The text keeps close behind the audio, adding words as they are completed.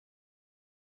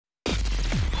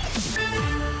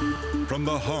from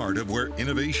the heart of where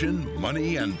innovation,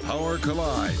 money, and power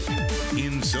collide.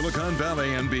 In Silicon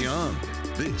Valley and beyond,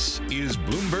 this is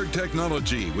Bloomberg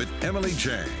Technology with Emily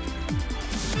Chang.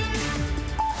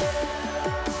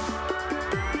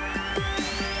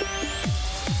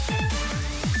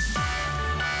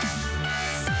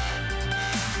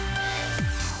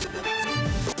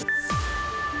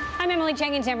 I'm Emily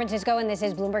Chang in San Francisco, and this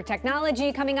is Bloomberg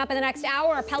Technology. Coming up in the next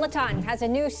hour, Peloton has a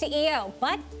new CEO,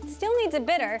 but still needs a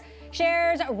bidder.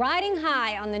 Shares riding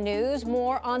high on the news.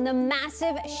 More on the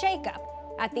massive shakeup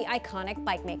at the iconic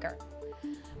bike maker.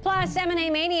 Plus, M&A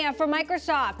mania for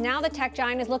Microsoft. Now the tech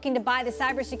giant is looking to buy the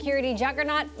cybersecurity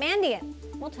juggernaut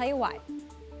Mandiant. We'll tell you why.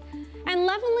 And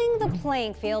leveling the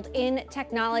playing field in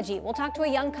technology. We'll talk to a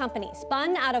young company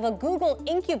spun out of a Google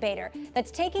incubator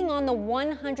that's taking on the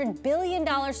 $100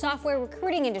 billion software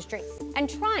recruiting industry and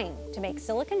trying to make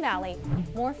Silicon Valley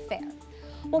more fair.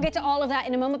 We'll get to all of that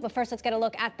in a moment, but first let's get a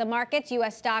look at the markets.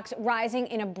 U.S. stocks rising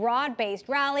in a broad-based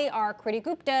rally. Our Kriti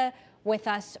Gupta with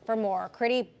us for more.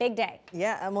 Kriti, big day.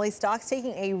 Yeah, Emily, stocks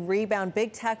taking a rebound.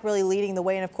 Big tech really leading the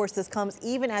way. And of course, this comes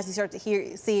even as you start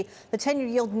to see the 10-year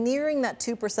yield nearing that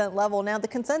 2% level. Now, the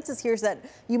consensus here is that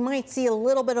you might see a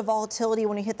little bit of volatility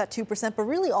when you hit that 2%. But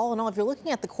really, all in all, if you're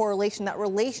looking at the correlation, that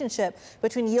relationship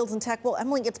between yields and tech, well,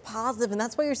 Emily, it's positive. And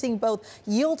that's why you're seeing both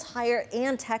yields higher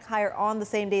and tech higher on the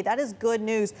same day. That is good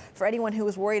news for anyone who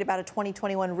was worried about a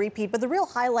 2021 repeat. But the real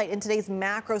highlight in today's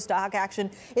macro stock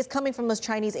action is coming from those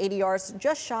Chinese ADRs.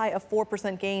 Just shy of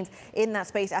 4% gains in that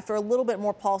space after a little bit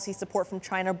more policy support from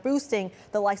China, boosting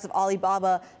the likes of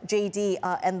Alibaba, JD,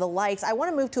 and the likes. I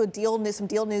want to move to some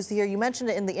deal news here. You mentioned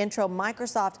it in the intro,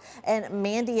 Microsoft and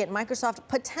Mandiant. Microsoft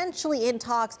potentially in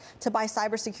talks to buy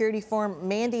cybersecurity firm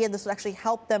Mandiant. This would actually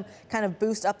help them kind of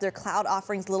boost up their cloud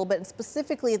offerings a little bit, and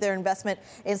specifically their investment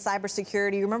in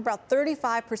cybersecurity. Remember, about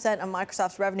 35% of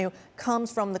Microsoft's revenue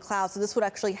comes from the cloud, so this would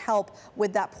actually help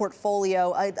with that portfolio.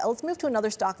 Let's move to another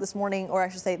stock this morning, or I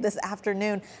should say this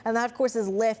afternoon, and that of course is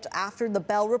Lyft after the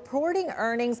bell, reporting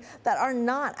earnings that are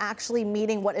not actually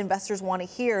meeting what investors want to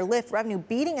hear. Lyft revenue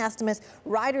beating estimates,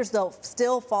 riders though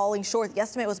still falling short. The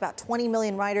estimate was about 20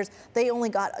 million riders. They only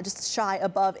got just shy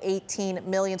above 18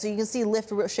 million. So you can see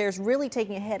Lyft shares really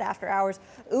taking a hit after hours.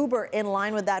 Uber in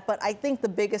line with that. But I think the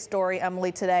biggest story,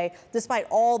 Emily, today, despite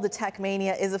all the tech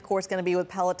mania, is of course going to be with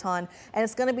Peloton, and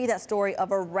it's going to be that story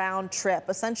of a round trip,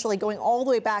 essentially going all the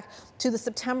way back to the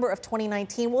September of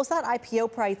 2019. Well, it's that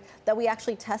IPO price that we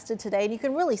actually tested today. And you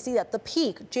can really see that the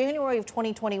peak, January of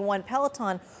 2021,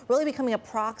 Peloton really becoming a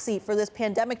proxy for this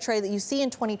pandemic trade that you see in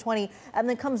 2020 and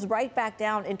then comes right back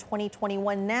down in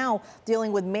 2021. Now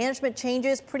dealing with management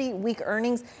changes, pretty weak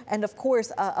earnings, and of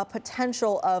course, a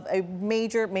potential of a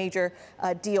major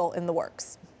deal in the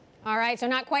works. All right, so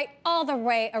not quite all the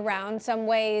way around, some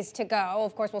ways to go.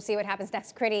 Of course, we'll see what happens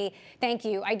next. Kriti, thank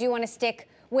you. I do want to stick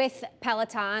with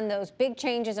Peloton, those big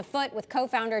changes afoot with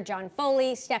co-founder John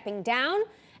Foley stepping down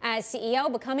as CEO,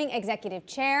 becoming executive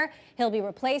chair. He'll be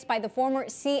replaced by the former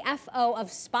CFO of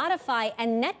Spotify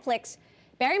and Netflix,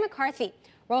 Barry McCarthy.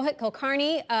 Rohit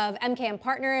Kulkarni of MKM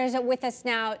Partners with us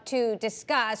now to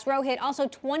discuss. Rohit, also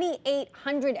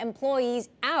 2,800 employees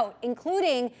out,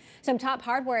 including some top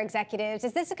hardware executives.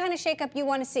 Is this the kind of shakeup you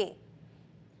want to see?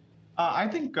 I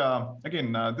think,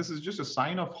 again, this is just a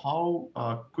sign of how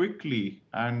quickly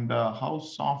and how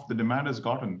soft the demand has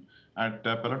gotten at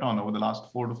Peloton over the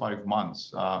last 4 to 5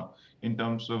 months in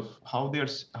terms of how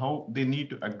they need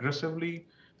to aggressively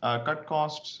cut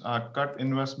costs, cut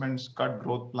investments, cut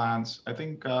growth plans. I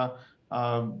think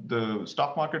the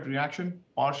stock market reaction,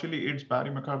 partially it's Barry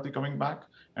McCarthy coming back,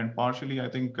 and partially I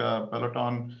think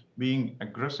Peloton being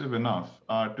aggressive enough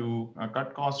to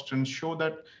cut costs and show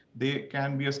that they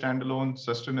can be a standalone,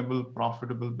 sustainable,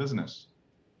 profitable business.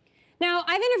 Now,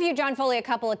 I've interviewed John Foley a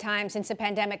couple of times since the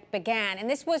pandemic began, and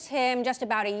this was him just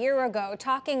about a year ago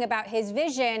talking about his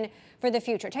vision for the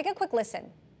future. Take a quick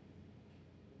listen.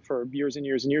 For years and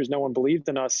years and years, no one believed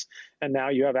in us. And now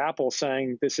you have Apple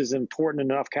saying this is an important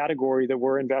enough category that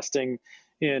we're investing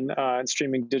in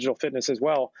streaming digital fitness as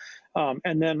well.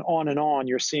 And then on,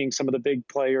 you're seeing some of the big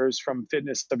players from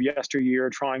fitness of yesteryear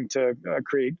trying to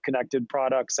create connected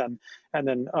products and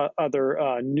then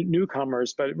other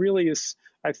newcomers. But it really is,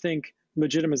 I think,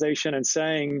 legitimization and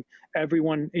saying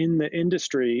everyone in the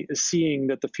industry is seeing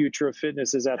that the future of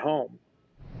fitness is at home.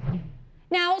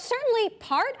 Now, certainly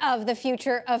part of the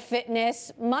future of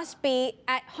fitness must be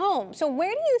at home. So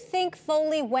where do you think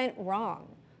Foley went wrong?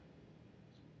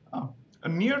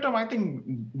 Near term, I think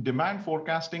demand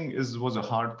forecasting was a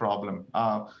hard problem.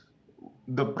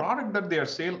 The product that they are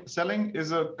selling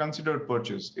is a considered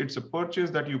purchase. It's a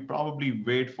purchase that you probably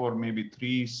wait for maybe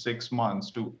 3-6 months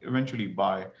to eventually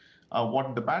buy.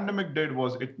 What the pandemic did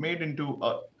was it made into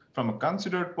from a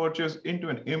considered purchase into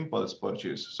an impulse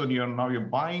purchase. So you're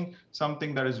buying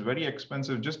something that is very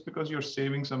expensive just because you're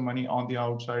saving some money on the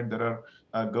outside. There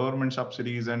are government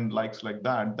subsidies and likes like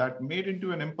that that made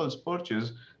into an impulse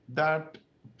purchase that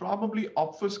probably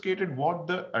obfuscated what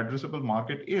the addressable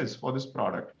market is for this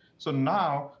product. So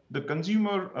now the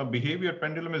consumer behavior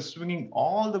pendulum is swinging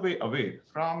all the way away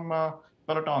from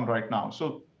Peloton right now.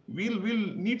 So we'll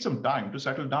need some time to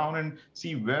settle down and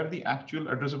see where the actual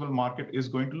addressable market is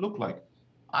going to look like.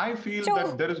 I feel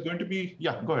that there is going to be,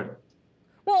 yeah, go ahead.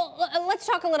 Well, let's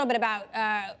talk a little bit about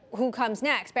who comes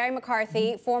next. Barry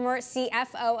McCarthy, former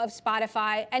CFO of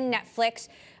Spotify and Netflix.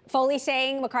 Foley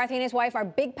saying McCarthy and his wife are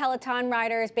big Peloton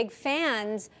riders, big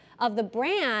fans of the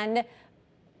brand.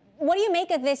 What do you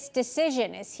make of this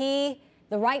decision? Is he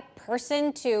the right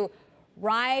person to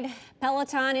ride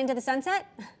Peloton into the sunset?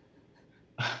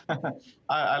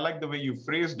 I like the way you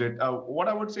phrased it. What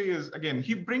I would say is, again,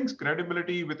 he brings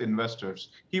credibility with investors.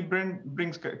 He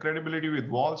brings credibility with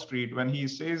Wall Street when he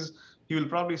says he will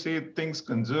probably say things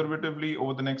conservatively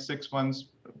over the next 6 months.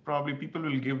 Probably people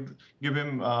will give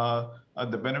him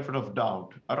the benefit of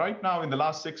doubt. Right now, in the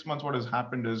last 6 months, what has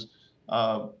happened is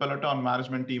Peloton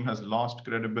management team has lost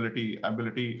credibility,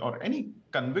 ability, or any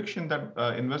conviction that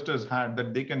investors had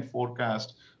that they can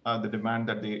forecast the demand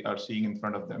that they are seeing in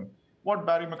front of them. What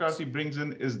Barry McCarthy brings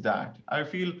in is that I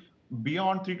feel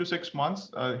beyond 3 to 6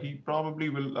 months, he probably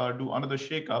will do another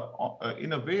shakeup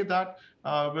in a way that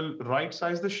will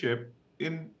right-size the ship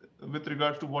with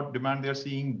regards to what demand they're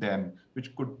seeing then,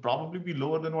 which could probably be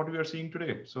lower than what we are seeing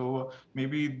today. So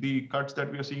maybe the cuts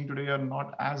that we are seeing today are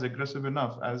not as aggressive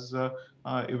enough as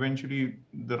eventually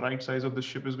the right size of the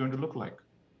ship is going to look like.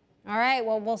 All right,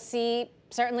 well, we'll see.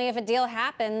 Certainly, if a deal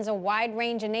happens, a wide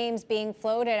range of names being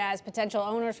floated as potential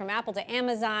owners from Apple to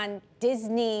Amazon,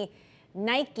 Disney,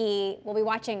 Nike. We'll be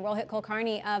watching. Rohit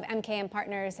Kulkarni of MKM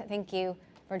Partners, thank you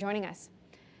for joining us.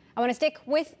 I want to stick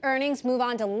with earnings, move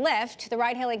on to Lyft, the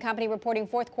ride-hailing company reporting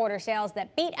fourth quarter sales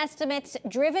that beat estimates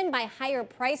driven by higher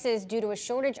prices due to a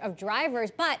shortage of drivers.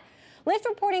 But Lyft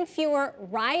reporting fewer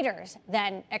riders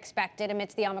than expected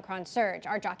amidst the Omicron surge.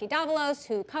 Our Jackie Davalos,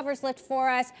 who covers Lyft for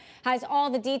us, has all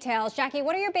the details. Jackie,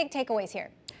 what are your big takeaways here?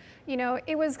 You know,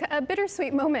 it was a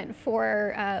bittersweet moment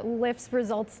for Lyft's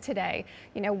results today.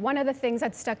 You know, one of the things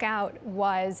that stuck out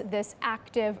was this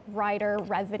active rider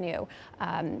revenue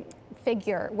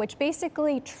figure, which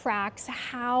basically tracks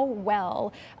how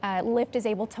well Lyft is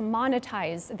able to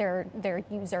monetize their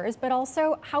users, but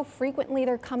also how frequently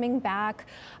they're coming back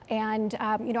and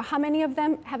you know, how many of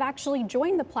them have actually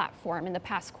joined the platform in the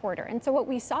past quarter. And so what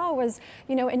we saw was,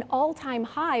 you know, an all-time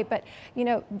high, but, you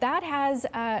know, that has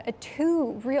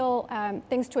two real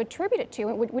things to attribute it to,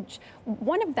 which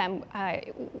one of them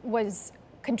was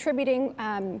contributing,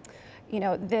 you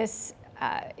know, this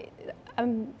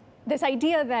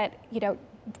idea that, you know,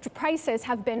 prices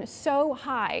have been so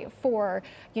high for,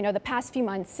 you know, the past few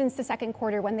months since the second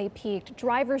quarter when they peaked.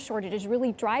 Driver shortage is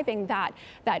really driving that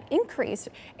increase,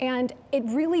 and it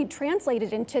really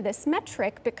translated into this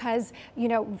metric because, you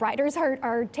know, riders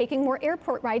are taking more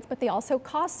airport rides, but they also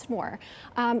cost more.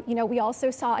 You know, we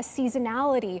also saw a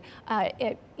seasonality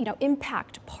you know,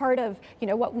 impact part of, you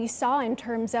know, what we saw in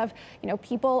terms of, you know,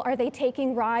 people, are they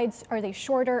taking rides? Are they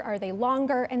shorter? Are they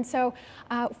longer? And so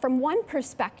from one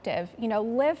perspective, you know,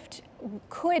 Lyft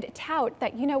could tout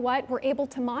that, you know what, we're able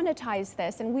to monetize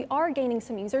this and we are gaining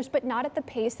some users, but not at the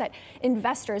pace that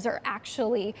investors are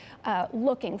actually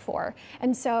looking for.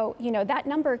 And so, you know, that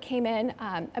number came in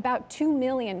about 2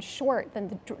 million short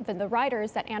than the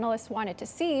riders that analysts wanted to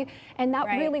see. And that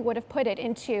really would have put it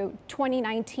into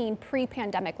 2019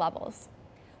 pre-pandemic levels.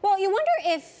 Well, you wonder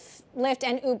if Lyft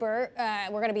and Uber,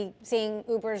 we're going to be seeing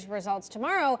Uber's results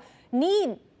tomorrow,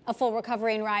 need a full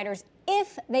recovery in riders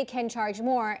if they can charge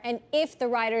more and if the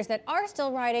riders that are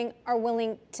still riding are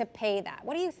willing to pay that.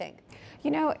 What do you think? You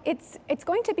know, it's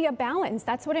going to be a balance.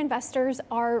 That's what investors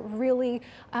are really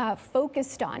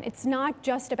focused on. It's not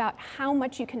just about how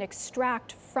much you can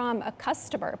extract from a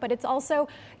customer, but it's also,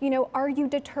 you know, are you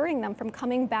deterring them from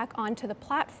coming back onto the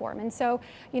platform? And so,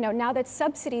 you know, now that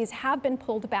subsidies have been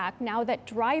pulled back, now that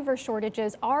driver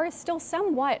shortages are still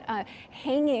somewhat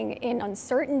hanging in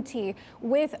uncertainty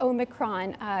with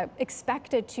Omicron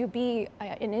expected to be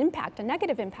an impact, a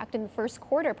negative impact in the first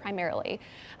quarter primarily.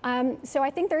 So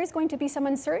I think there is going to be some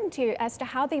uncertainty as to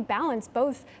how they balance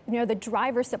both, you know, the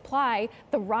driver supply,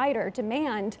 the rider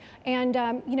demand, and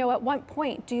you know, at what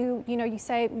point do you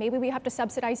say maybe we have to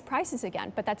subsidize prices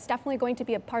again? But that's definitely going to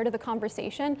be a part of the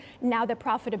conversation now that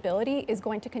profitability is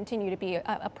going to continue to be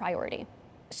a priority.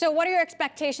 So what are your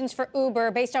expectations for Uber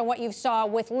based on what you saw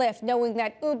with Lyft, knowing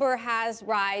that Uber has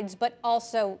rides but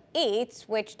also Eats,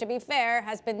 which, to be fair,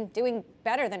 has been doing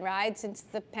better than rides since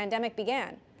the pandemic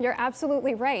began? You're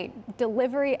absolutely right.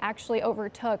 Delivery actually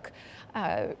overtook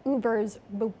Uber's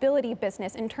mobility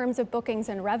business in terms of bookings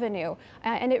and revenue.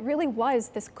 And it really was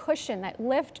this cushion that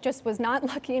Lyft just was not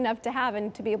lucky enough to have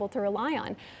and to be able to rely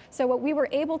on. So what we were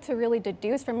able to really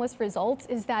deduce from Lyft results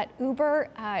is that Uber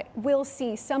will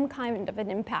see some kind of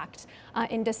an impact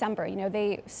in December. You know,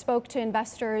 they spoke to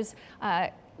investors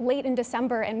late in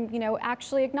December and, you know,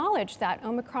 actually acknowledged that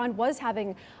Omicron was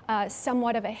having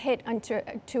somewhat of a hit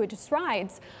to its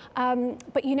rides.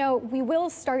 But, you know, we will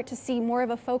start to see more of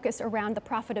a focus around the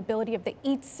profitability of the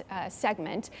Eats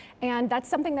segment. And that's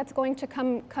something that's going to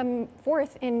come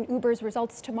forth in Uber's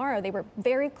results tomorrow. They were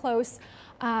very close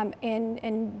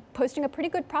in posting a pretty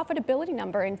good profitability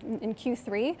number in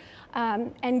Q3.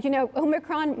 And, you know,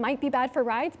 Omicron might be bad for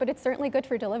rides, but it's certainly good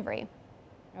for delivery.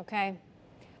 Okay.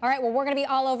 All right, well, we're going to be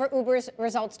all over Uber's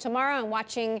results tomorrow and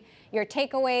watching your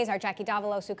takeaways. Our Jackie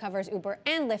Davalos, who covers Uber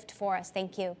and Lyft for us.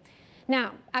 Thank you.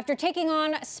 Now, after taking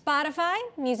on Spotify,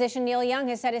 musician Neil Young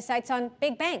has set his sights on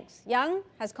big banks. Young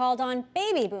has called on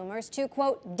baby boomers to,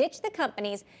 quote, ditch the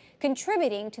companies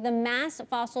contributing to the mass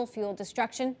fossil fuel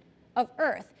destruction of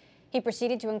Earth. He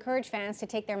proceeded to encourage fans to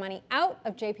take their money out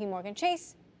of JP Morgan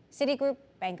Chase, Citigroup,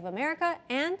 Bank of America,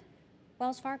 and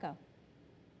Wells Fargo.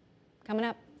 Coming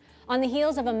up. On the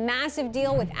heels of a massive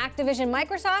deal with Activision,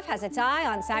 Microsoft has its eye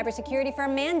on cybersecurity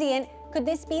firm Mandiant. Could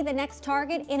this be the next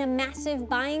target in a massive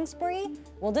buying spree?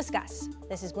 We'll discuss.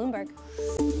 This is Bloomberg.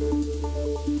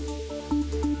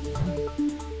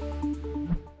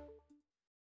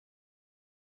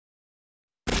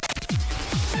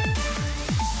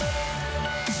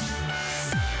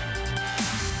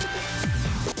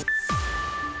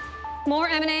 More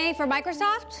M&A for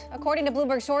Microsoft? According to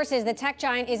Bloomberg sources, the tech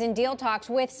giant is in deal talks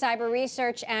with cyber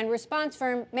research and response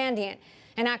firm Mandiant.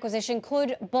 An acquisition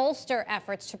could bolster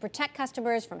efforts to protect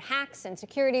customers from hacks and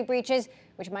security breaches,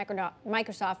 which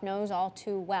Microsoft knows all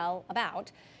too well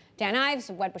about. Dan Ives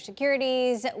of Wedbush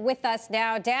Securities with us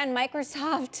now. Dan,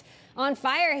 Microsoft on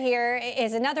fire here.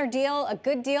 Is another deal a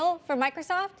good deal for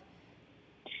Microsoft?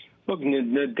 Look,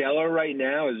 Nadella right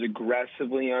now is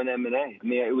aggressively on M&A. I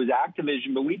mean, it was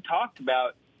Activision, but we talked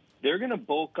about they're going to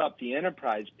bulk up the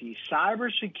enterprise piece.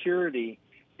 Cybersecurity,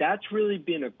 that's really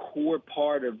been a core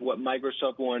part of what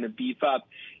Microsoft wanted to beef up.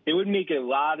 It would make a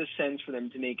lot of sense for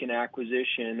them to make an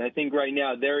acquisition. I think right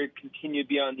now they continue to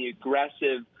be on the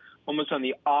aggressive, almost on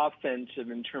the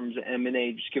offensive in terms of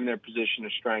M&A, just given their position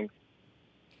of strength.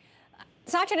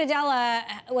 Satya Nadella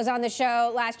was on the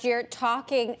show last year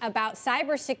talking about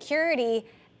cybersecurity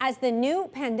as the new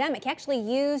pandemic. He actually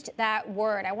used that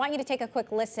word. I want you to take a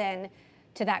quick listen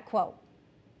to that quote.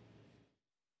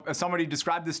 Somebody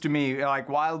described this to me like,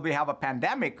 while we have a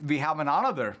pandemic, we have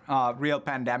another real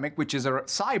pandemic, which is a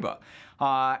cyber.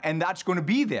 And that's going to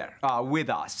be there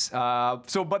with us.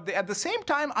 But at the same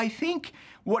time, I think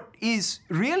what is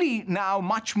really now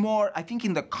much more, I think,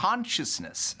 in the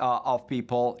consciousness of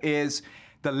people is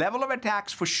the level of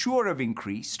attacks for sure have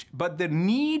increased, but the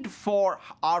need for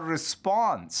our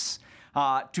response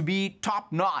to be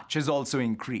top-notch has also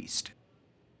increased.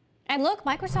 And look,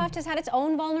 Microsoft has had its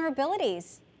own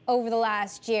vulnerabilities over the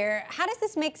last year. How does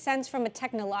this make sense from a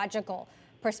technological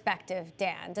perspective,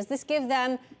 Dan? Does this give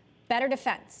them better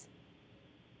defense?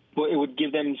 Well, it would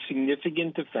give them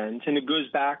significant defense, and it goes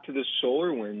back to the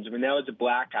SolarWinds. I mean, that was a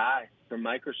black eye for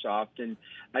Microsoft, and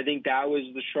I think that was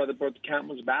the straw that brought the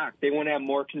camel's back. They want to have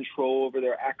more control over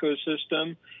their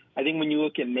ecosystem. I think when you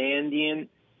look at Mandiant,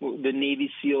 the Navy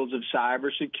SEALs of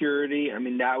cybersecurity, I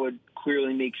mean, that would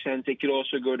clearly make sense. They could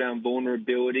also go down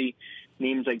vulnerability,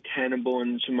 names like Tenable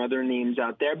and some other names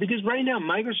out there, because right now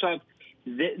Microsoft,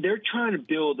 they're trying to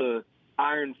build a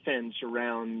iron fence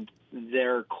around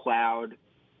their cloud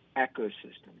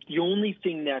ecosystem. The only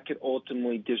thing that could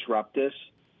ultimately disrupt this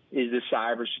is the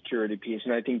cybersecurity piece,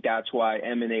 and I think that's why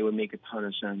M&A would make a ton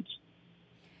of sense.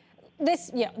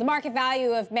 This, the market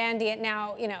value of Mandiant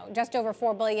now, just over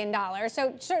 $4 billion.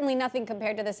 So certainly nothing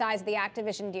compared to the size of the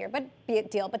Activision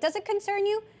deal. But does it concern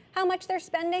you how much they're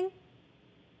spending?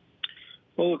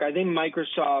 Well, look, I think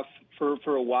Microsoft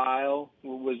for a while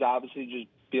was obviously just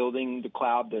building the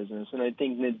cloud business. And I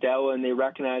think Nadella, and they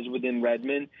recognize within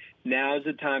Redmond, now is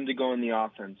the time to go on the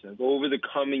offensive over the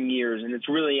coming years. And it's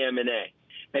really M&A.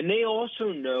 And they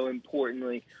also know,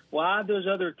 importantly, a lot of those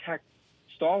other tech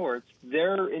stalwarts,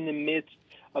 they're in the midst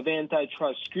of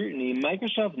antitrust scrutiny.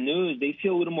 Microsoft knows they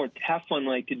feel a little more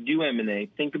Teflon-like to do M&A.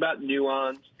 Think about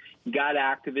Nuance. You got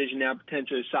Activision, now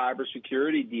potentially a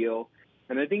cybersecurity deal.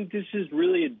 And I think this is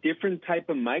really a different type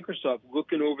of Microsoft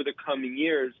looking over the coming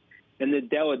years. And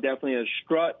Nadella definitely has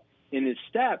strut in his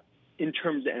step in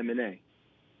terms of M&A.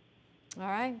 All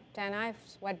right, Dan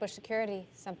Ives, Wedbush Security,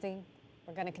 something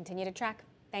we're going to continue to track.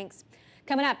 Thanks.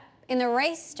 Coming up, in the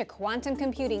race to quantum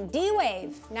computing,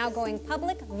 D-Wave now going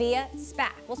public via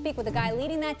SPAC. We'll speak with the guy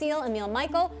leading that deal, Emil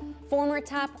Michael, former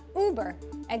top Uber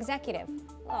executive.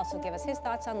 He'll also give us his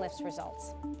thoughts on Lyft's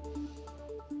results.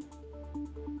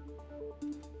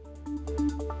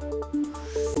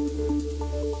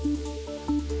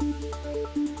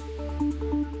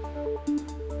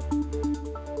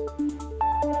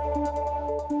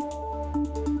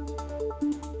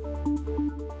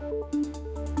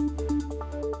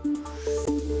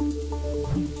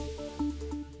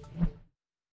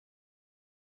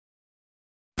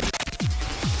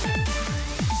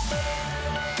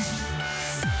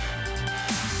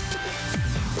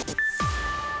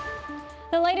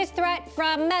 The latest threat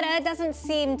from Meta doesn't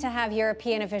seem to have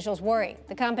European officials worried.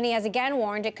 The company has again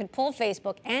warned it could pull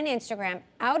Facebook and Instagram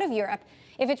out of Europe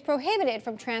if it's prohibited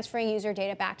from transferring user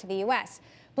data back to the U.S.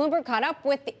 Bloomberg caught up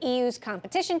with the EU's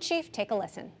competition chief. Take a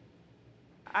listen.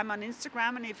 I'm on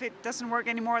Instagram, and if it doesn't work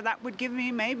anymore, that would give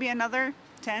me maybe another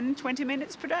 10, 20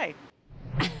 minutes per day.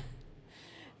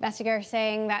 Investigators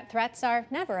saying that threats are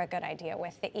never a good idea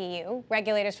with the EU.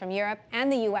 Regulators from Europe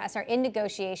and the U.S. are in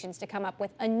negotiations to come up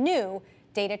with a new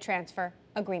data transfer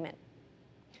agreement.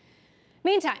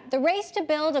 Meantime, the race to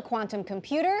build a quantum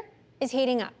computer is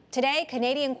heating up. Today,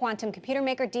 Canadian quantum computer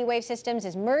maker D-Wave Systems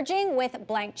is merging with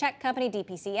blank check company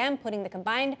DPCM, putting the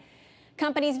combined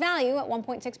company's value at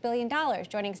 $1.6 billion.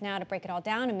 Joining us now to break it all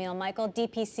down, Emil Michael,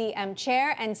 DPCM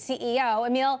chair and CEO.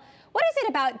 Emil, what is it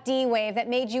about D-Wave that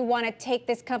made you want to take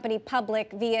this company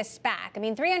public via SPAC? I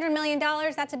mean, $300 million,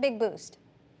 that's a big boost.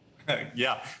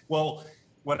 Yeah, well,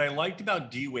 what I liked about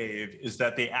D-Wave is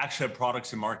that they actually have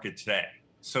products in market today.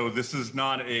 So this is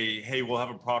not a, hey, we'll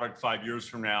have a product 5 years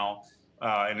from now,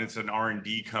 and it's an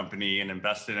R&D company and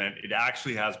invest in it. It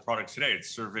actually has products today.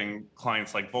 It's serving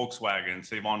clients like Volkswagen,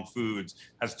 Save On Foods,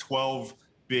 has 12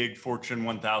 big Fortune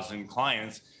 1000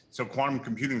 clients. So quantum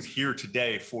computing is here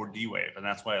today for D-Wave, and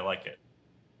that's why I like it.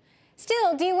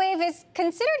 Still, D-Wave is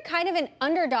considered kind of an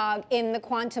underdog in the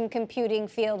quantum computing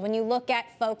field when you look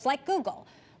at folks like Google,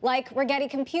 like Rigetti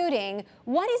Computing.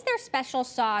 What is their special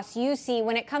sauce you see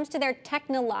when it comes to their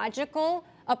technological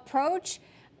approach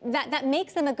that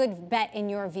makes them a good bet in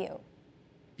your view?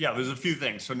 Yeah, there's a few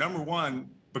things. So number one,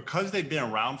 because they've been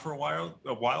around for a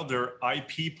while, their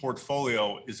IP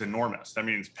portfolio is enormous. That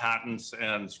means patents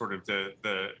and sort of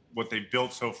what they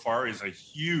built so far is a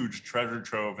huge treasure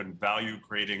trove and value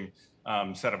creating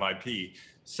set of IP.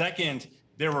 Second,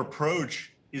 their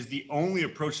approach is the only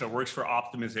approach that works for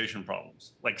optimization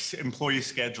problems, like employee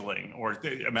scheduling, or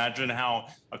imagine how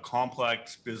a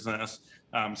complex business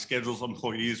schedules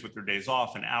employees with their days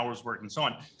off and hours worked and so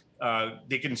on.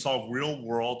 They can solve real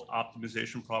world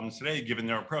optimization problems today, given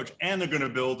their approach. And they're going to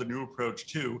build a new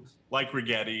approach too, like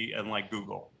Rigetti and like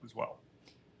Google as well.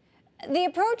 The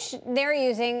approach they're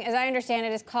using, as I understand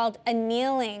it, is called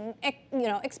annealing.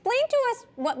 Explain to us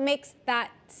what makes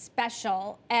that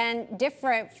special and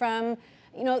different from,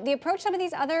 the approach some of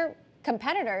these other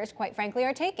competitors, quite frankly,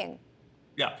 are taking.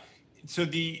 Yeah. So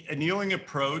the annealing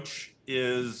approach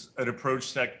is an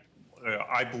approach that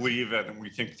I believe, and we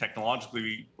think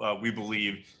technologically, we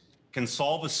believe, can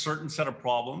solve a certain set of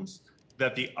problems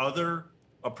that the other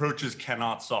approaches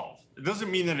cannot solve. It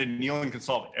doesn't mean that annealing can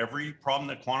solve every problem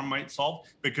that quantum might solve,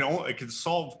 but it can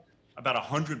solve about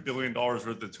 $100 billion worth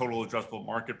of total addressable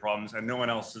market problems, and no one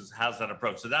else has that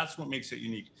approach. So that's what makes it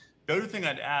unique. The other thing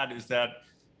I'd add is that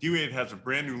D-Wave has a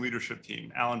brand new leadership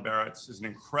team. Alan Barrett is an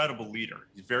incredible leader.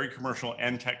 He's very commercial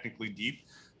and technically deep.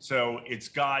 So it's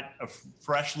got a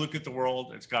fresh look at the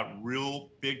world. It's got real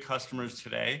big customers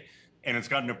today, and it's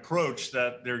got an approach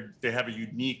that they have a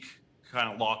unique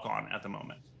kind of lock on at the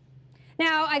moment.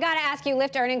 Now, I got to ask you,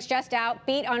 Lyft earnings just out,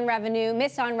 beat on revenue,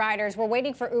 miss on riders. We're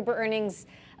waiting for Uber earnings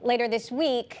later this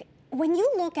week. When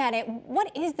you look at it,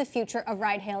 what is the future of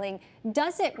ride hailing?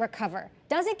 Does it recover?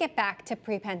 Does it get back to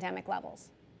pre-pandemic levels?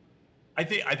 I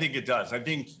think it does. I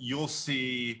think you'll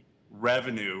see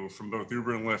revenue from both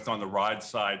Uber and Lyft on the ride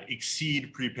side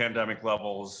exceed pre-pandemic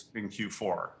levels in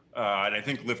Q4. And I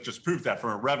think Lyft just proved that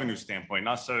from a revenue standpoint,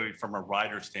 not necessarily from a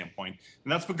rider standpoint.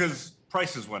 And that's because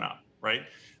prices went up, right?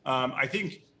 I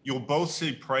think you'll both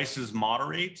see prices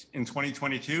moderate in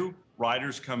 2022,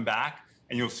 riders come back,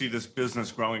 and you'll see this business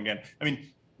growing again. I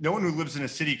mean, no one who lives in a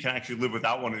city can actually live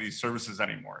without one of these services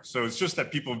anymore. So it's just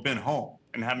that people have been home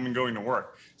and haven't been going to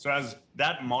work. So as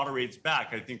that moderates back,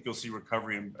 I think you'll see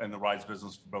recovery in the rides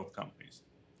business for both companies.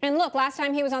 And look, last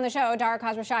time he was on the show, Dara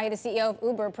Khosrowshahi, the CEO of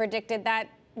Uber, predicted that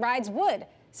rides would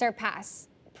surpass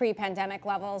pre-pandemic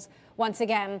levels once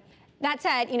again. That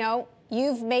said,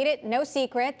 you've made it no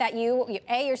secret that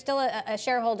you're still a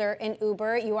shareholder in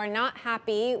Uber. You are not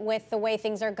happy with the way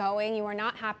things are going. You are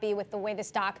not happy with the way the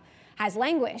stock has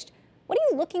languished. What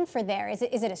are you looking for there? Is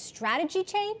it a strategy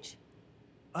change?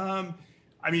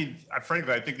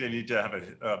 Frankly, I think they need to have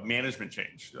a management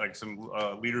change, like some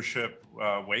leadership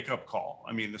wake-up call.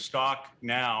 The stock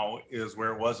now is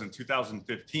where it was in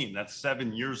 2015. That's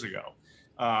 7 years ago.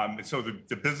 And so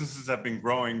the businesses have been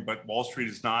growing, but Wall Street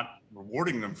is not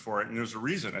rewarding them for it. And there's a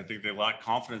reason. I think they lack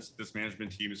confidence that this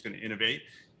management team is going to innovate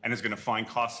and is going to find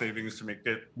cost savings to make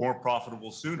it more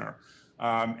profitable sooner.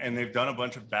 And they've done a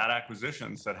bunch of bad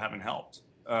acquisitions that haven't helped.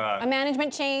 A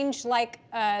management change like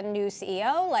a new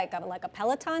CEO, like a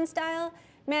Peloton style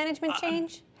management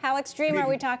change? How extreme are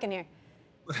we talking here?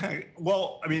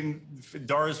 Well,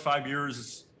 Dara's 5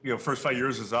 years, first 5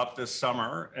 years is up this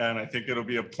summer. And I think it'll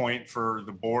be a point for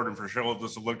the board and for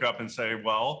shareholders to look up and say,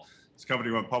 well, this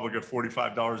company went public at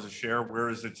 $45 a share. Where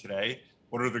is it today?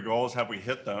 What are the goals? Have we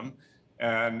hit them?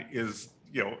 And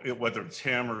whether it's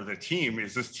him or the team,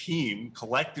 is this team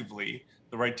collectively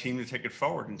the right team to take it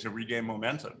forward and to regain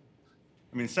momentum?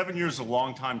 7 years is a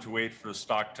long time to wait for the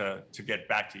stock to get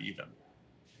back to even.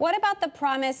 What about the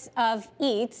promise of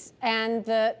Eats and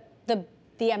the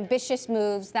ambitious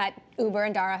moves that Uber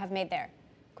and Dara have made there?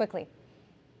 Quickly.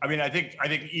 I think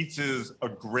Eats is a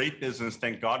great business.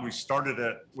 Thank God we started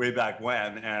it way back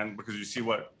when, and because you see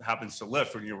what happens to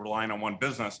Lyft when you're relying on one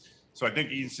business. So I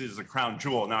think Eats is a crown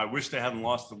jewel. Now, I wish they hadn't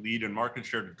lost the lead in market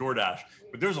share to DoorDash,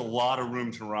 but there's a lot of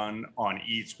room to run on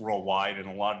Eats worldwide in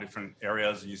a lot of different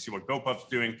areas. And you see what GoPuff's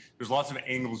doing. There's lots of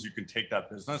angles you can take that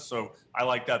business. So I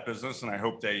like that business, and I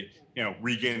hope they,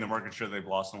 regain the market share they've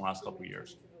lost in the last couple of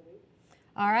years.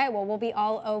 All right, well, we'll be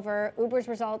all over Uber's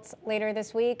results later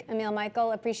this week. Emil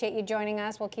Michael, appreciate you joining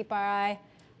us. We'll keep our eye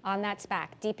on that SPAC.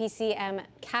 DPCM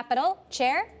Capital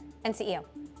Chair and CEO.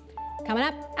 Coming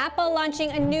up, Apple launching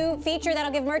a new feature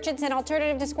that'll give merchants an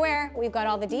alternative to Square. We've got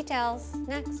all the details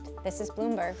next. This is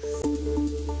Bloomberg.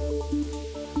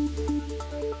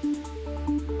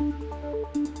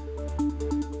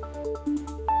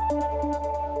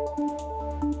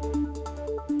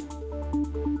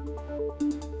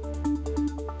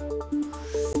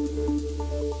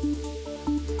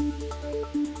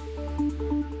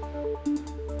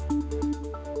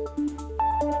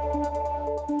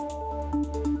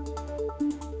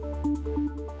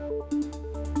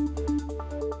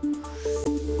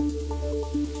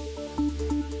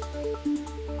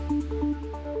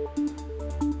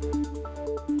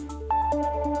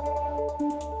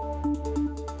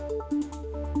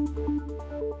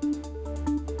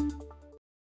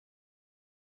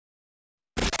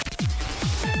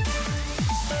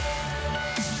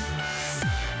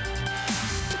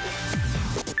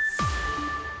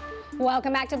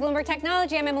 Welcome back to Bloomberg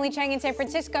Technology. I'm Emily Chang in San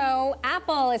Francisco.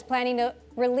 Apple is planning to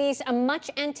release a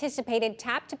much-anticipated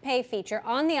tap-to-pay feature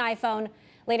on the iPhone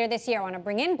later this year. I want to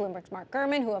bring in Bloomberg's Mark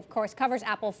Gurman, who, of course, covers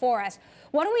Apple for us.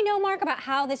 What do we know, Mark, about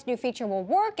how this new feature will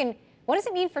work, and what does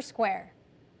it mean for Square?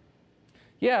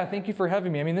 Yeah, thank you for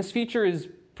having me. This feature is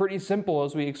pretty simple,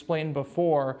 as we explained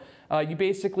before. You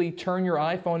basically turn your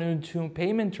iPhone into a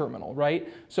payment terminal,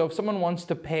 right? So if someone wants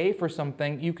to pay for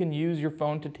something, you can use your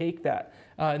phone to take that.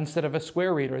 Instead of a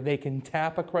Square reader, they can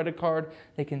tap a credit card,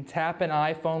 they can tap an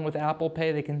iPhone with Apple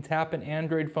Pay, they can tap an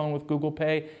Android phone with Google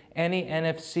Pay. Any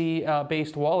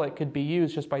NFC-based wallet could be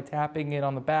used just by tapping it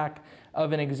on the back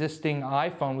of an existing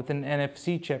iPhone with an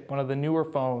NFC chip, one of the newer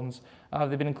phones.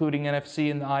 They've been including NFC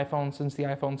in the iPhone since the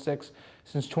iPhone 6,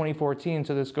 since 2014,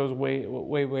 so this goes way,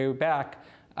 way, way back.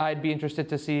 I'd be interested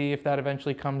to see if that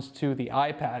eventually comes to the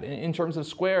iPad. In terms of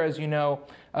Square, as you know,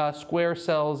 Square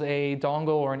sells a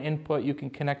dongle or an input you can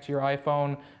connect to your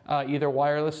iPhone either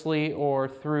wirelessly or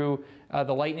through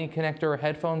the Lightning connector or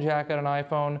headphone jack on an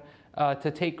iPhone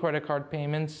to take credit card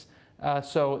payments.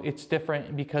 So it's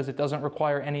different because it doesn't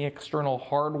require any external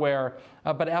hardware.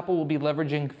 But Apple will be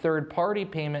leveraging third-party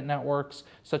payment networks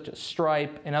such as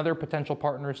Stripe and other potential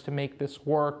partners to make this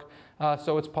work.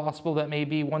 So it's possible that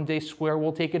maybe one day Square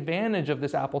will take advantage of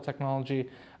this Apple technology.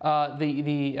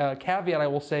 The caveat I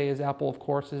will say is Apple, of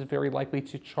course, is very likely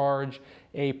to charge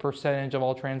a percentage of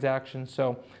all transactions.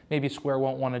 So maybe Square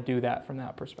won't want to do that from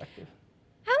that perspective.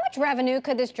 How much revenue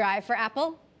could this drive for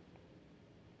Apple?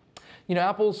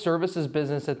 Apple's services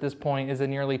business at this point is a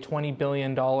nearly $20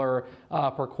 billion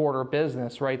per quarter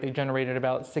business, right? They generated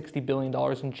about $60 billion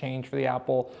in change for the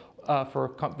Apple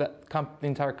for the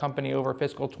entire company over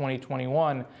fiscal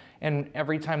 2021. And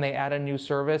every time they add a new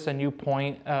service, a new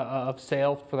point of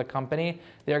sale for the company,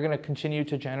 they're going to continue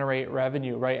to generate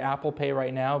revenue, right? Apple Pay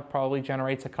right now probably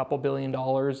generates a couple $2 billion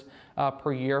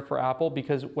per year for Apple,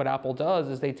 because what Apple does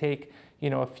is they take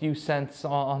a few cents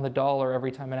on the dollar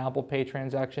every time an Apple Pay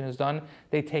transaction is done.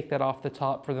 They take that off the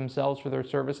top for themselves for their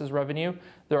services revenue.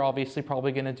 They're obviously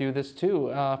probably going to do this too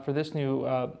for this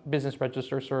new business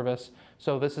register service.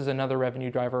 So this is another revenue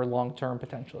driver long-term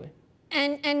potentially.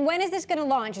 And when is this going to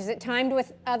launch? Is it timed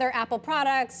with other Apple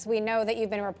products? We know that you've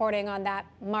been reporting on that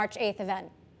March 8th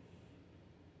event.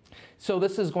 So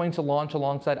this is going to launch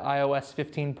alongside iOS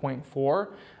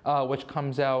 15.4, which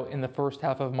comes out in the first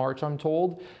half of March, I'm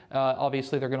told.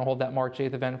 Obviously, they're going to hold that March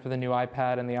 8th event for the new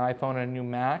iPad and the iPhone and a new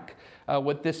Mac.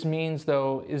 What this means,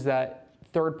 though, is that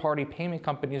third-party payment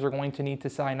companies are going to need to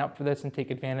sign up for this and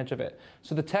take advantage of it.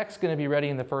 So the tech's going to be ready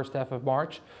in the first half of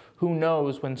March. Who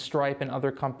knows when Stripe and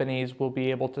other companies will be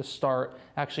able to start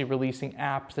actually releasing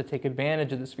apps that take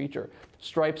advantage of this feature.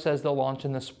 Stripe says they'll launch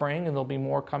in the spring, and there'll be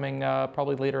more coming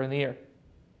probably later in the year.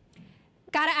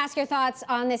 Got to ask your thoughts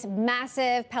on this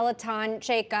massive Peloton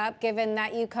shakeup, given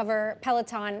that you cover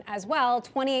Peloton as well.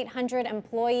 2,800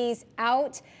 employees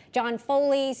out. John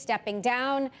Foley stepping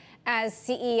down as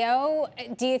CEO.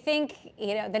 Do you think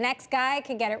the next guy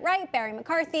could get it right? Barry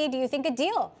McCarthy. Do you think a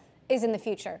deal is in the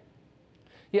future?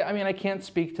 Yeah, I mean, I can't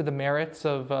speak to the merits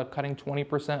of cutting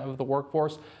 20% of the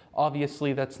workforce.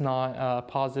 Obviously, that's not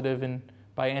positive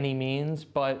by any means,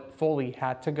 but Foley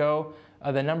had to go.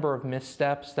 The number of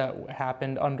missteps that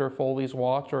happened under Foley's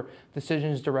watch, or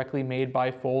decisions directly made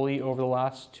by Foley over the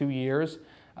last 2 years,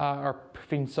 are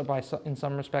in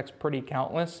some respects pretty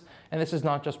countless. And this is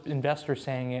not just investors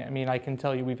saying it. I mean, I can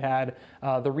tell you we've had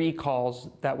the recalls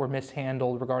that were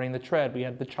mishandled regarding the tread. We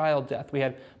had the child death. We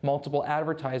had multiple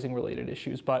advertising related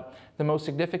issues. But the most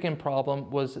significant problem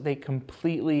was they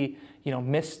completely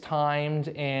mistimed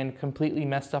and completely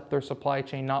messed up their supply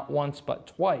chain, not once, but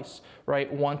twice,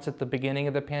 right? Once at the beginning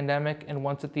of the pandemic and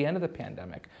once at the end of the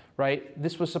pandemic, right?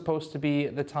 This was supposed to be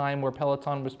the time where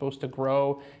Peloton was supposed to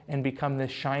grow and become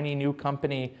this shiny new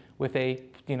company with a,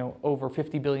 over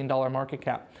 $50 billion market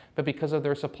cap. But because of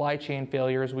their supply chain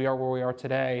failures, we are where we are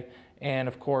today. And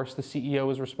of course, the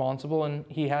CEO is responsible and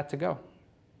he had to go.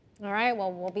 All right,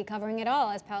 well, we'll be covering it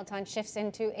all as Peloton shifts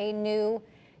into a new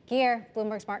gear.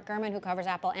 Bloomberg's Mark Gurman, who covers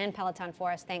Apple and Peloton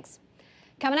for us. Thanks.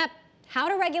 Coming up, how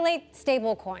to regulate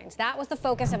stablecoins. That was the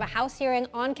focus of a House hearing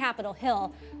on Capitol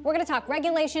Hill. We're going to talk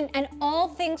regulation and all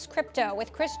things crypto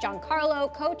with Chris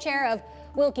Giancarlo, co-chair of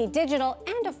Wilkie Digital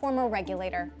and a former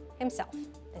regulator himself.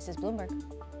 This is Bloomberg.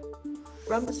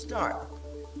 From the start,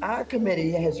 our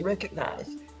committee has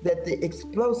recognized that the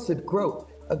explosive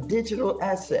growth of digital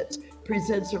assets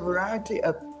presents a variety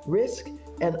of risk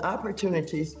and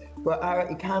opportunities for our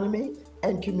economy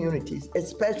and communities,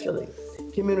 especially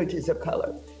communities of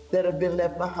color that have been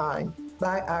left behind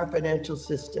by our financial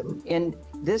system. In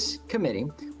this committee,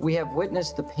 we have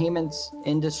witnessed the payments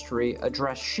industry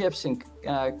address shifts in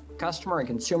customer and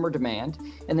consumer demand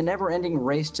and the never-ending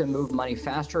race to move money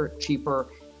faster, cheaper,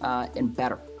 and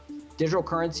better. Digital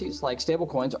currencies like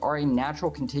stablecoins are a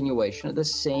natural continuation of the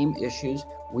same issues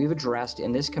we've addressed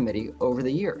in this committee over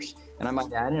the years, and I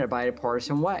might add in a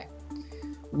bipartisan way.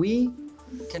 We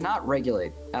cannot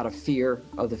regulate out of fear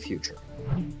of the future.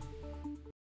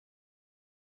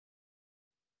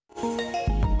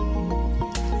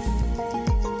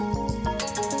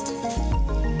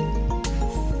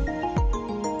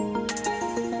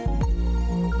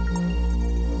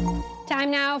 Time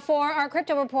now for our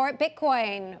crypto report.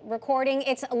 Bitcoin recording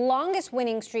its longest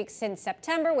winning streak since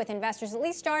September, with investors at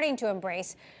least starting to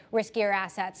embrace riskier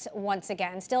assets once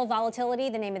again. Still volatility,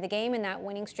 the name of the game, in that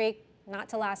winning streak not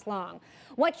to last long.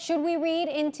 What should we read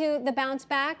into the bounce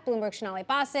back? Bloomberg's Sonali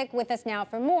Basak with us now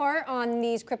for more on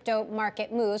these crypto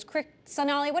market moves.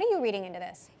 Sonali, what are you reading into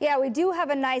this? Yeah, we do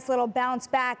have a nice little bounce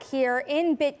back here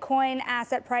in Bitcoin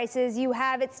asset prices. You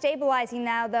have it stabilizing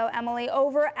now, though, Emily,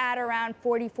 over at around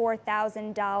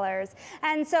 $44,000.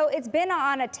 And so it's been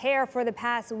on a tear for the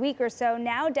past week or so,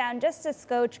 now down just a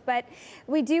scotch, but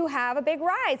we do have a big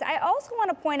rise. I also want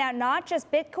to point out not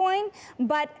just Bitcoin,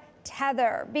 but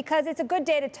Tether, because it's a good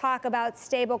day to talk about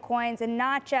stable coins and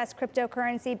not just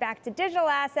cryptocurrency back to digital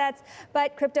assets,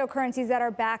 but cryptocurrencies that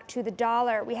are back to the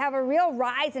dollar. We have a real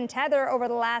rise in Tether over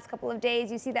the last couple of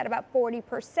days. You see that about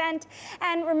 40%.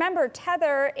 And remember,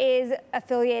 Tether is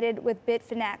affiliated with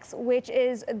Bitfinex, which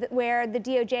is where the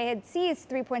DOJ had seized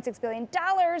 $3.6 billion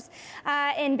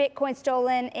in Bitcoin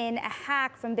stolen in a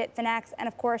hack from Bitfinex. And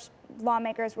of course,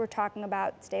 lawmakers were talking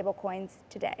about stable coins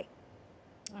today.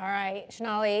 All right,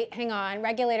 Shonali, hang on.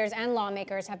 Regulators and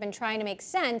lawmakers have been trying to make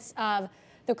sense of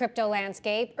the crypto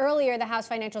landscape. Earlier, the House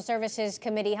Financial Services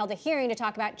Committee held a hearing to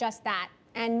talk about just that,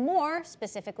 and more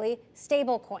specifically,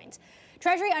 stablecoins.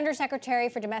 Treasury Undersecretary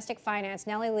for Domestic Finance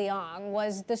Nellie Leong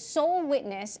was the sole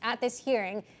witness at this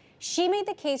hearing. She made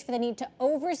the case for the need to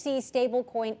oversee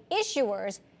stablecoin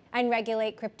issuers and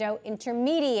regulate crypto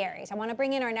intermediaries. I want to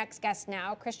bring in our next guest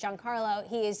now, Chris Giancarlo.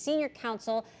 He is senior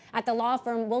counsel at the law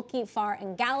firm Wilkie, Farr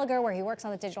 & Gallagher, where he works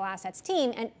on the digital assets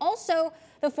team, and also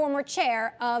the former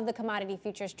chair of the Commodity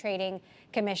Futures Trading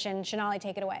Commission. Shonali,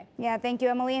 take it away. Yeah, thank you,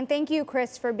 Emily, and thank you,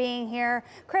 Chris, for being here.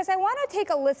 Chris, I want to take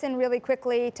a listen really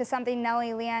quickly to something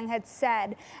Nellie Leong had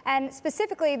said, and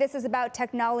specifically this is about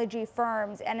technology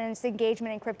firms and its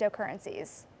engagement in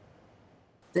cryptocurrencies.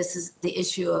 This is the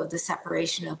issue of the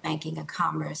separation of banking and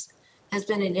commerce has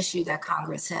been an issue that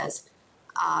Congress has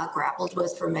grappled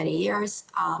with for many years.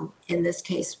 In this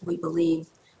case, we believe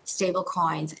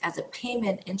stablecoins as a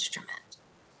payment instrument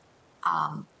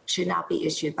should not be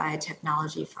issued by a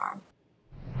technology firm.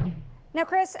 Now,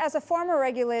 Chris, as a former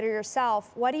regulator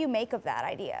yourself, what do you make of that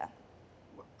idea?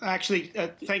 Actually,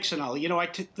 thanks, Shonali. You know, I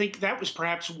think that was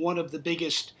perhaps one of the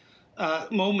biggest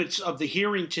moments of the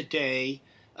hearing today.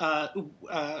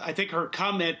 I think her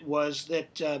comment was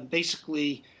that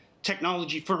basically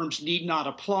technology firms need not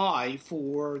apply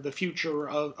for the future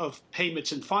of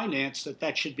payments and finance,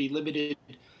 that should be limited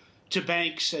to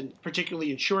banks and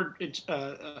particularly insured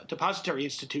depository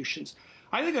institutions.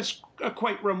 I think that's a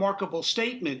quite remarkable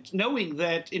statement, knowing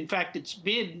that, in fact, it's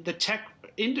been the tech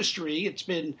industry, it's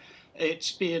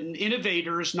been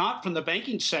innovators, not from the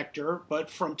banking sector, but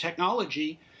from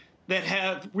technology, that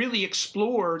have really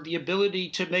explored the ability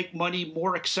to make money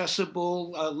more accessible,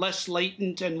 less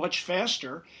latent, and much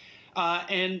faster.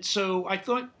 And so I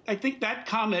think that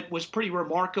comment was pretty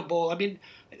remarkable. I mean,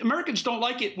 Americans don't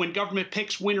like it when government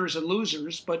picks winners and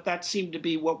losers, but that seemed to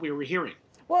be what we were hearing.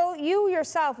 Well, you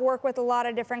yourself work with a lot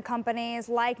of different companies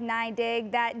like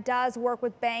NYDIG that does work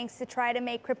with banks to try to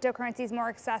make cryptocurrencies more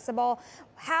accessible.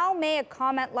 How may a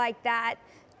comment like that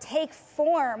take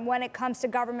form when it comes to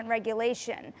government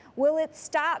regulation? Will it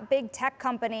stop big tech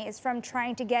companies from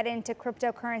trying to get into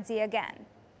cryptocurrency again?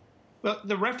 Well,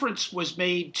 the reference was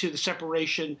made to the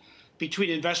separation between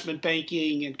investment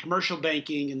banking and commercial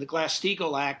banking in the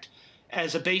Glass-Steagall Act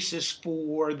as a basis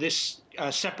for this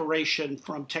separation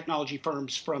from technology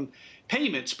firms from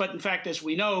payments. But in fact, as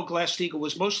we know, Glass-Steagall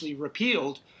was mostly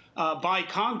repealed by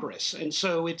Congress. And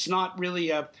so it's not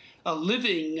really a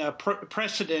living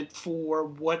precedent for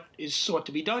what is sought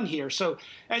to be done here. So,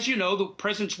 as you know, the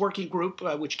President's Working Group,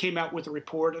 which came out with a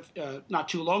report not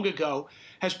too long ago,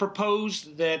 has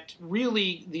proposed that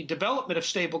really the development of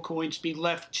stablecoins be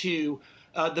left to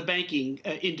the banking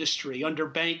industry under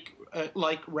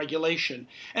bank-like regulation.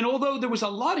 And although there was a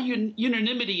lot of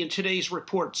unanimity in today's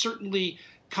report, certainly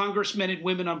congressmen and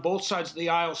women on both sides of the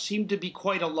aisle seemed to be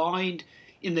quite aligned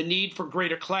in the need for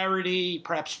greater clarity,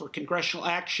 perhaps for congressional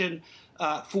action,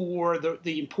 for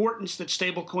the importance that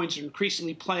stablecoins are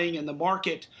increasingly playing in the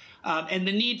market, and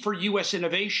the need for U.S.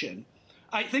 innovation.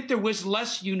 I think there was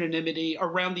less unanimity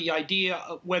around the idea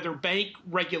of whether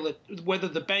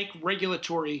the bank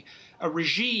regulatory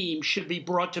regime should be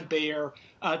brought to bear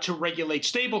to regulate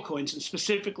stablecoins, and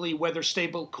specifically whether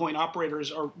stablecoin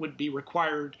operators would be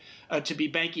required to be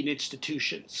banking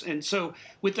institutions. And so,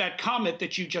 with that comment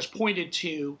that you just pointed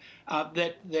to,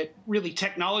 that really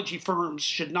technology firms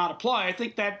should not apply, I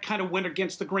think that kind of went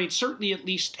against the grain. Certainly, at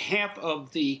least half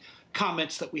of the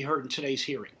comments that we heard in today's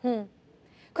hearing.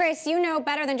 Chris, you know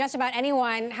better than just about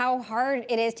anyone how hard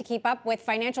it is to keep up with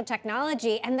financial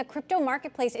technology, and the crypto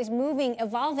marketplace is moving,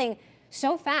 evolving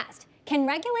so fast. Can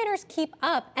regulators keep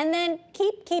up and then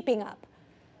keep keeping up?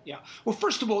 Yeah. Well,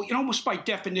 first of all, almost by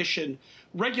definition,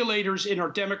 regulators in our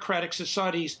democratic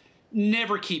societies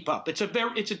never keep up. It's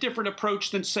a different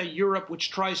approach than, say, Europe,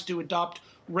 which tries to adopt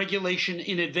regulation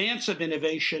in advance of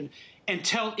innovation and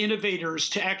tell innovators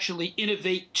to actually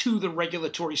innovate to the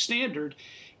regulatory standard.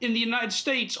 In the United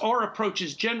States, our approach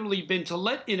has generally been to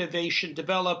let innovation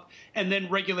develop and then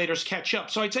regulators catch up.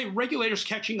 So I'd say regulators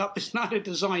catching up is not a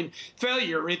design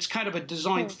failure. It's kind of a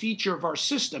design feature of our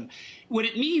system. What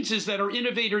it means is that our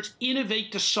innovators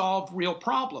innovate to solve real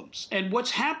problems. And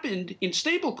what's happened in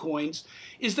stablecoins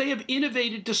is they have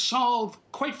innovated to solve,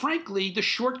 quite frankly, the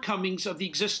shortcomings of the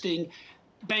existing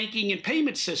banking and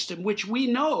payment system, which we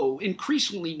know,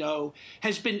 increasingly know,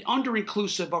 has been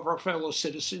under-inclusive of our fellow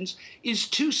citizens, is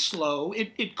too slow,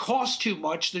 it costs too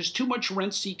much, there's too much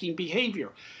rent-seeking behavior.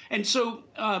 And so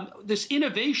this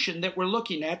innovation that we're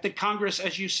looking at, that Congress,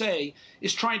 as you say,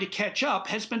 is trying to catch up,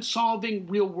 has been solving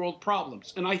real-world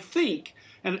problems. And I think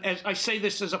and as I say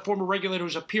this as a former regulator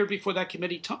who's appeared before that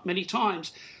committee many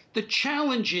times, the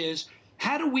challenge is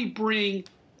how do we bring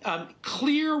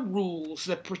clear rules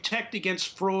that protect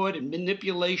against fraud and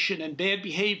manipulation and bad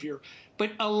behavior,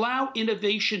 but allow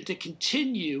innovation to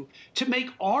continue to make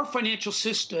our financial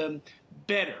system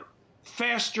better,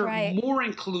 faster, more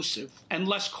inclusive, and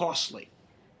less costly.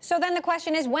 So then the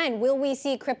question is, when will we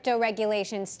see crypto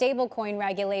regulation, stablecoin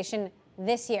regulation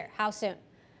this year? How soon?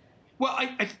 Well,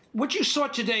 what you saw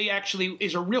today actually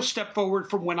is a real step forward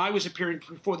from when I was appearing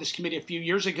before this committee a few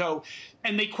years ago,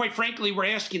 and they quite frankly were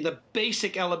asking the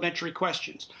basic elementary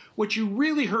questions. What you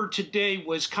really heard today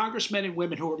was congressmen and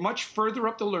women who are much further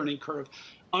up the learning curve,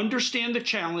 understand the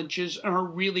challenges, and are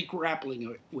really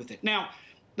grappling with it. Now,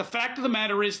 the fact of the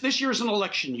matter is this year is an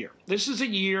election year. This is a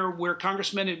year where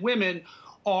congressmen and women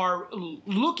are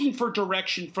looking for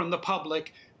direction from the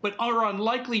public, but are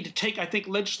unlikely to take, I think,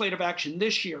 legislative action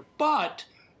this year. But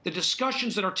the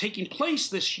discussions that are taking place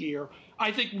this year,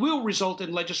 I think, will result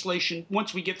in legislation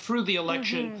once we get through the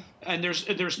election. And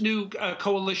there's new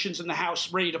coalitions in the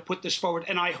House ready to put this forward.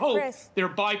 And I hope they're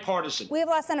bipartisan. We have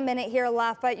less than a minute here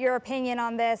left, but your opinion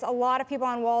on this. A lot of people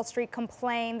on Wall Street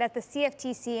complain that the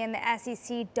CFTC and the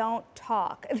SEC don't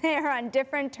talk. They're on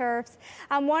different turfs.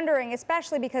 I'm wondering,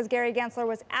 especially because Gary Gensler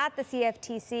was at the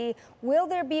CFTC, will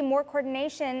there be more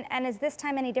coordination, and is this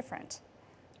time any different?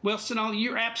 Well, Sonali,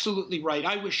 you're absolutely right.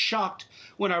 I was shocked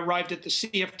when I arrived at the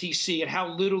CFTC at how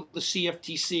little the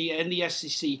CFTC and the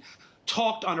SEC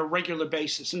talked on a regular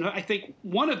basis. And I think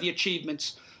one of the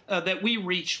achievements that we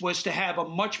reached was to have a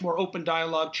much more open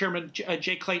dialogue. Chairman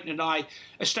Jay Clayton and I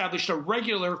established a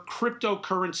regular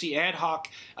cryptocurrency ad hoc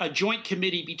joint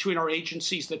committee between our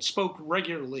agencies that spoke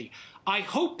regularly. I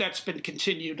hope that's been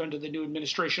continued under the new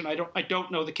administration. I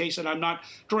don't know the case, and I'm not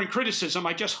drawing criticism.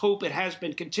 I just hope it has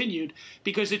been continued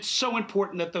because it's so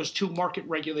important that those two market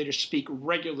regulators speak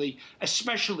regularly,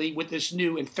 especially with this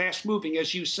new and fast-moving,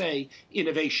 as you say,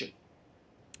 innovation.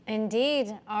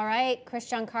 Indeed. All right, Chris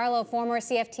Giancarlo, former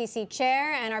CFTC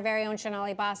chair, and our very own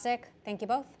Sonali Basak. Thank you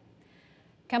both.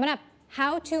 Coming up,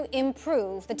 how to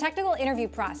improve the technical interview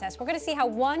process. We're going to see how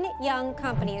one young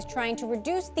company is trying to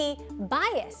reduce the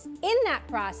bias in that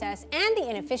process and the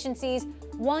inefficiencies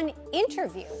one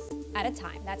interview at a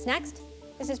time. That's next.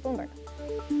 This is Bloomberg.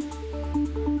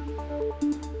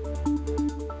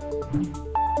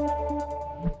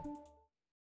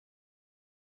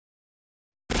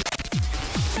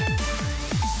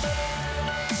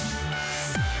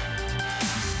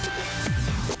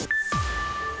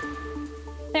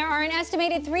 There are an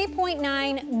estimated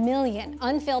 3.9 million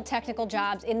unfilled technical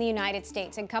jobs in the United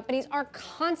States, and companies are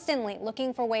constantly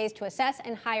looking for ways to assess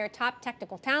and hire top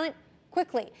technical talent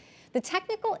quickly. The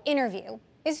technical interview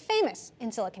is famous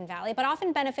in Silicon Valley, but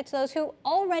often benefits those who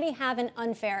already have an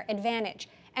unfair advantage.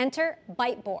 Enter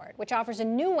Byteboard, which offers a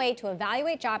new way to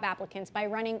evaluate job applicants by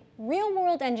running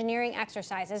real-world engineering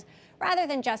exercises rather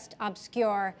than just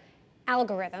obscure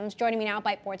algorithms. Joining me now,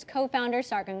 Byteboard's co-founders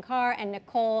Sargon Carr and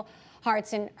Nicole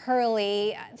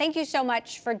Hartson-Hurley. Thank you so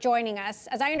much for joining us.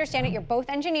 As I understand it, you're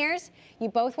both engineers. You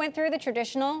both went through the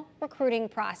traditional recruiting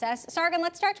process. Sargon,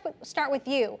 let's start with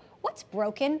you. What's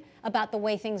broken about the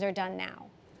way things are done now?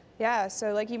 Yeah,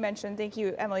 so like you mentioned, thank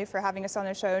you, Emily, for having us on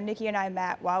the show. Nikki and I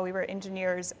met while we were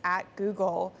engineers at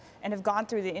Google and have gone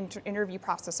through the interview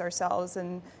process ourselves.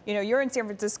 And you know, you're in San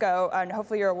Francisco, and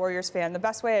hopefully you're a Warriors fan. The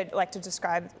best way I'd like to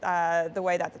describe the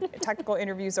way that the technical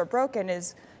interviews are broken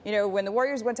is, you know, when the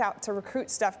Warriors went out to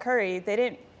recruit Steph Curry, they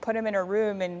didn't put him in a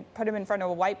room and put him in front of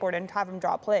a whiteboard and have him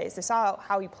draw plays. They saw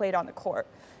how he played on the court.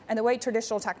 And the way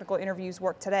traditional technical interviews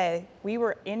work today, we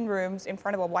were in rooms in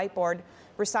front of a whiteboard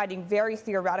reciting very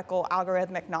theoretical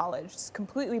algorithmic knowledge. It's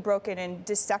completely broken and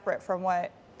separate from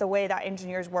the way that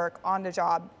engineers work on the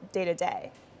job day to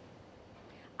day.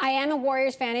 I am a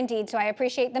Warriors fan indeed, so I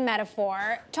appreciate the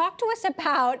metaphor. Talk to us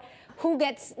about who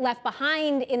gets left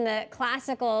behind in the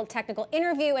classical technical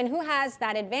interview and who has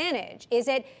that advantage. Is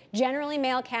it generally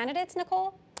male candidates,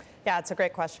 Nicole? Yeah, it's a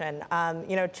great question.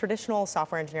 You know, traditional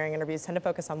software engineering interviews tend to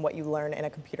focus on what you learn in a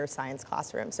computer science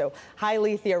classroom, so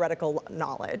highly theoretical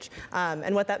knowledge.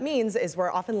 And what that means is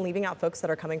we're often leaving out folks that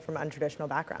are coming from untraditional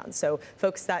backgrounds. So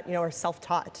folks that, you know, are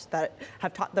self-taught, that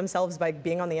have taught themselves by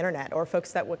being on the internet, or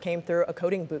folks that came through a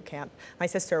coding boot camp. My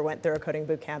sister went through a coding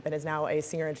boot camp and is now a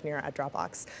senior engineer at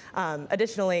Dropbox.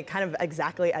 Additionally, kind of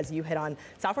exactly as you hit on,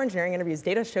 software engineering interviews,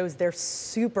 data shows they're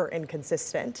super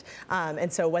inconsistent.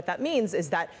 And so what that means is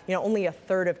that, only a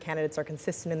third of candidates are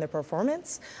consistent in their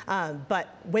performance,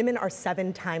 but women are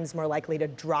 7 times more likely to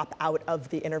drop out of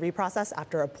the interview process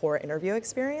after a poor interview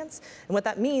experience. And what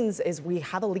that means is we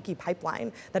have a leaky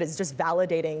pipeline that is just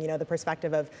validating, the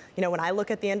perspective of, when I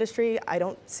look at the industry, I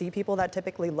don't see people that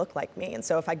typically look like me. And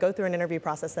so if I go through an interview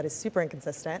process that is super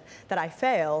inconsistent, that I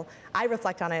fail, I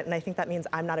reflect on it, and I think that means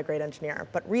I'm not a great engineer.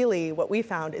 But really, what we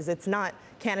found is it's not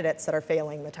candidates that are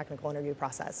failing the technical interview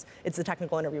process. It's the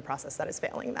technical interview process that is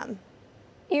failing them.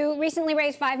 You recently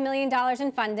raised $5 million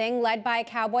in funding led by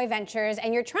Cowboy Ventures,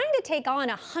 and you're trying to take on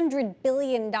a $100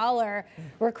 billion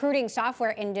recruiting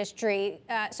software industry.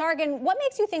 Sargon, what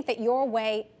makes you think that your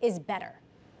way is better?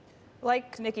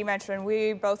 Like Nikki mentioned,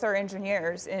 we both are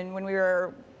engineers, and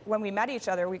when we met each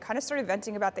other, we kind of started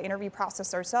venting about the interview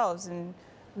process ourselves, and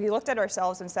we looked at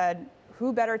ourselves and said,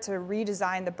 who better to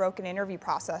redesign the broken interview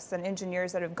process than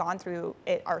engineers that have gone through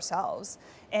it ourselves?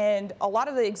 And a lot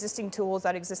of the existing tools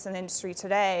that exist in the industry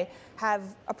today have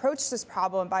approached this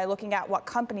problem by looking at what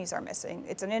companies are missing.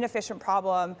 It's an inefficient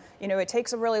problem. It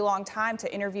takes a really long time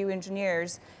to interview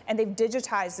engineers, and they've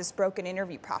digitized this broken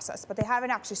interview process, but they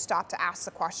haven't actually stopped to ask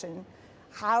the question,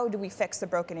 how do we fix the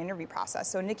broken interview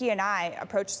process? So Nikki and I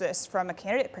approach this from a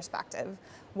candidate perspective.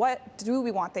 What do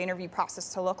we want the interview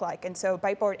process to look like? And so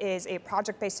Byteboard is a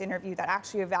project-based interview that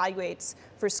actually evaluates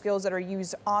for skills that are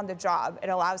used on the job. It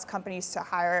allows companies to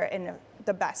hire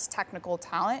the best technical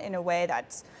talent in a way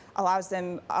that allows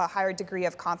them a higher degree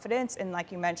of confidence and,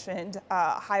 like you mentioned,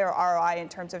 higher ROI in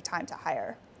terms of time to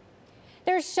hire.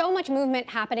 There's so much movement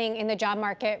happening in the job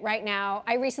market right now.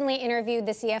 I recently interviewed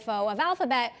the CFO of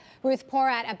Alphabet, Ruth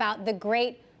Porat, about the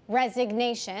Great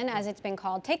Resignation, as it's been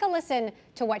called. Take a listen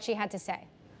to what she had to say.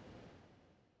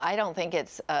 I don't think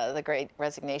it's the Great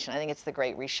Resignation. I think it's the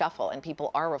Great Reshuffle, and people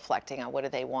are reflecting on what do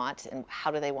they want and how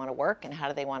do they want to work and how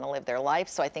do they want to live their life.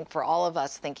 So I think for all of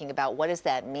us thinking about what does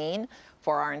that mean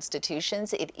for our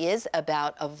institutions, it is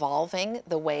about evolving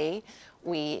the way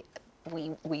we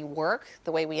work,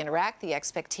 the way we interact, the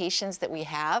expectations that we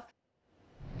have.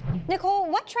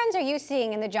 Nicole, what trends are you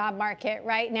seeing in the job market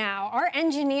right now? Are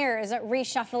engineers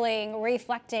reshuffling,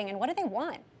 reflecting, and what do they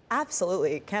want?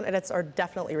 Absolutely. Candidates are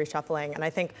definitely reshuffling. And I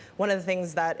think one of the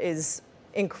things that is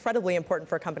incredibly important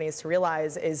for companies to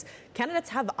realize is candidates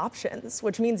have options,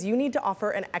 which means you need to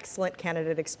offer an excellent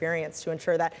candidate experience to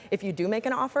ensure that if you do make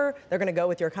an offer, they're going to go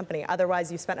with your company.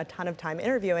 Otherwise, you spent a ton of time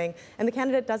interviewing and the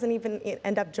candidate doesn't even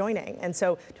end up joining. And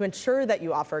so to ensure that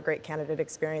you offer a great candidate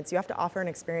experience, you have to offer an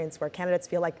experience where candidates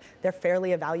feel like they're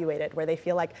fairly evaluated, where they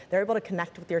feel like they're able to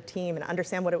connect with your team and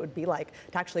understand what it would be like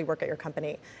to actually work at your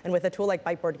company. And with a tool like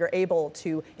Byteboard, you're able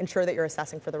to ensure that you're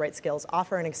assessing for the right skills,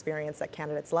 offer an experience that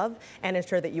candidates love, and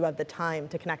ensure that you have the time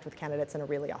to connect with candidates in a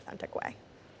really authentic way.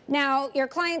 Now, your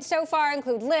clients so far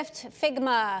include Lyft,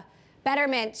 Figma,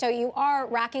 Betterment, so you are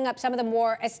racking up some of the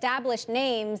more established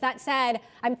names. That said,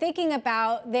 I'm thinking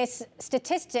about this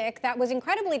statistic that was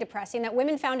incredibly depressing, that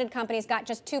women-founded companies got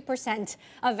just 2%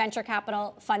 of venture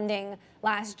capital funding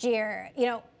last year.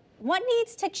 What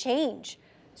needs to change,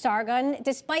 Sargon,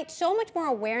 despite so much more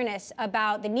awareness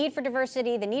about the need for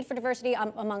diversity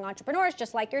among entrepreneurs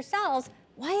just like yourselves?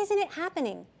 Why isn't it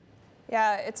happening?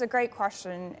 Yeah, it's a great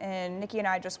question. And Nikki and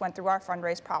I just went through our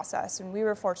fundraise process, and we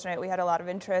were fortunate. We had a lot of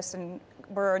interest, and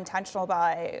we're intentional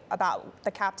about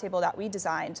the cap table that we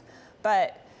designed.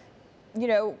 But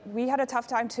we had a tough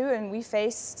time too, and we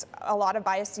faced a lot of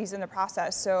biases in the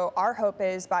process. So our hope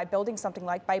is by building something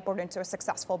like Byteboard into a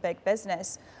successful big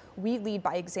business, we lead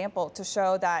by example to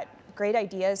show that great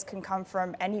ideas can come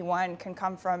from anyone, can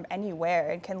come from anywhere,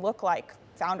 and can look like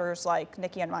founders like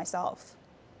Nikki and myself.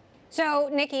 So,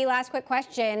 Nikki, last quick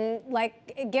question.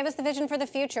 Give us the vision for the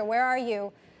future. Where are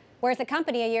you? Where's the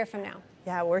company a year from now?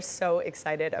 Yeah, we're so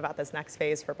excited about this next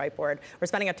phase for Byteboard. We're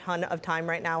spending a ton of time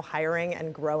right now hiring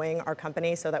and growing our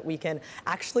company so that we can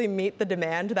actually meet the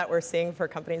demand that we're seeing for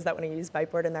companies that want to use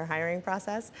Byteboard in their hiring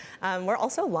process. We're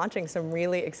also launching some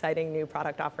really exciting new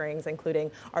product offerings,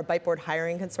 including our Byteboard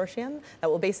Hiring Consortium that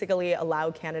will basically allow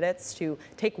candidates to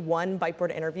take one Byteboard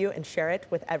interview and share it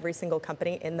with every single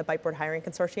company in the Byteboard Hiring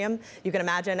Consortium. You can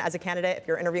imagine as a candidate, if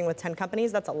you're interviewing with 10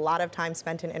 companies, that's a lot of time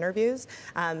spent in interviews.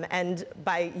 And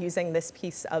by using this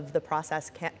piece of the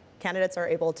process, candidates are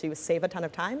able to save a ton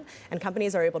of time, and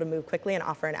companies are able to move quickly and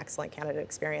offer an excellent candidate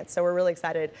experience. So we're really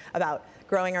excited about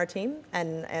growing our team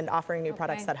and offering new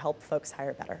products that help folks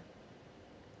hire better.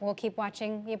 We'll keep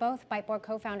watching you both. Byteboard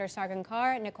co-founder Sargon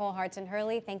Carr, Nicole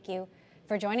Hartson-Hurley, thank you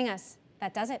for joining us.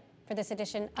 That does it for this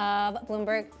edition of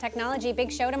Bloomberg Technology.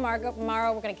 Big show tomorrow.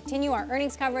 We're going to continue our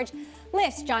earnings coverage.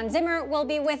 Lyft's John Zimmer will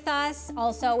be with us.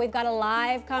 Also, we've got a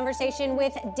live conversation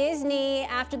with Disney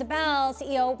after the bell,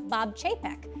 CEO Bob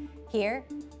Chapek here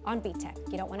on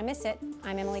BTech. You don't want to miss it.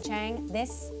 I'm Emily Chang.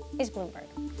 This is Bloomberg.